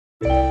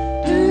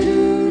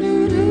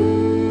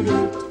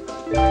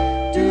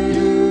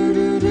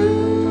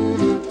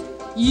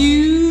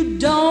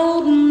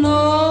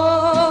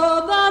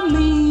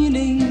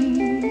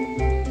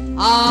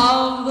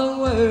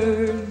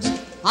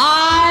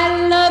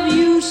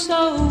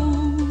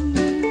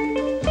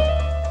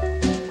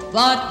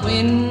But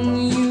when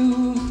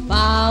you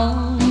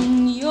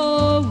found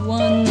your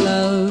one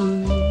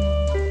love,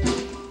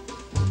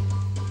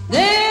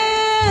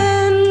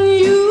 then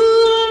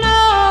you'll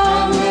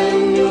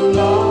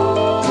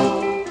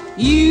know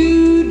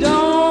you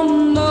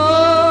don't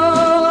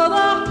know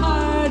the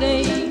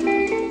heartache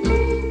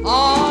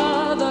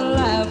or the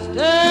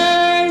laughter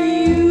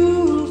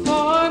you'll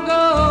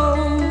forgo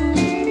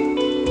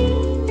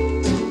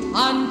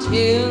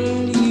until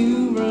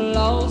you've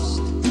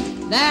lost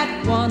that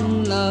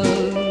one love.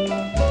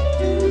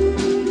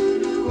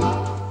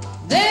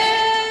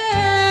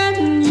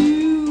 Then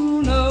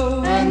you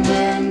know, and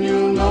then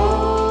you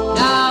know.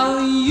 Now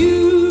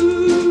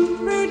you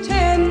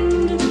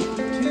pretend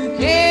to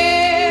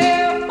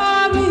care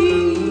for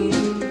me,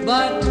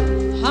 but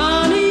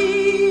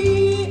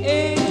honey,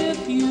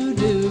 if you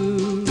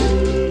do,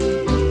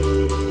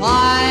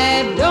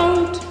 why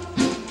don't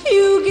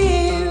you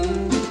give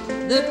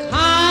the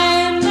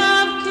kind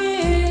of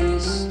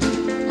kiss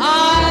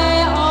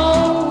I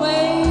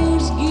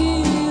always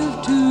give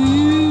to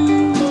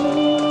you?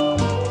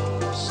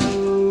 So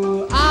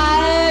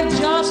I've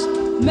just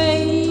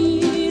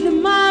made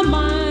my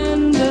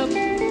mind up,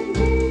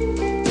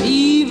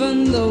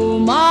 even though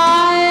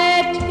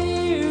my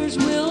tears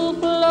will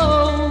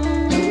flow.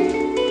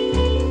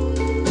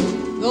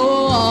 Go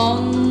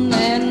on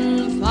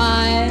and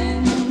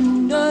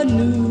find a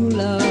new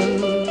love.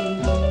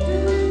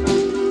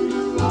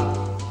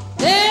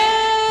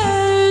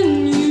 Then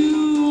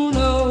you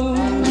know,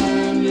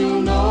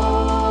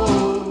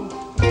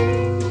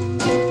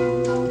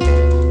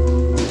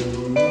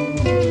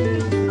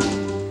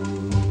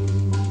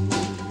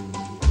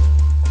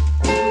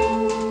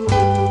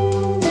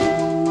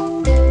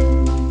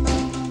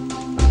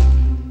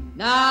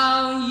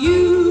 now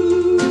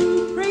you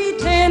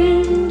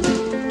pretend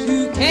to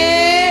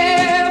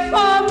care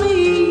for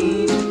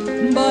me,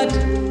 but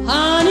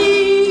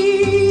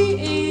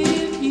honey,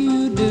 if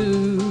you do,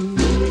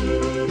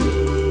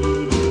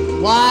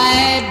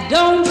 why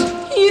don't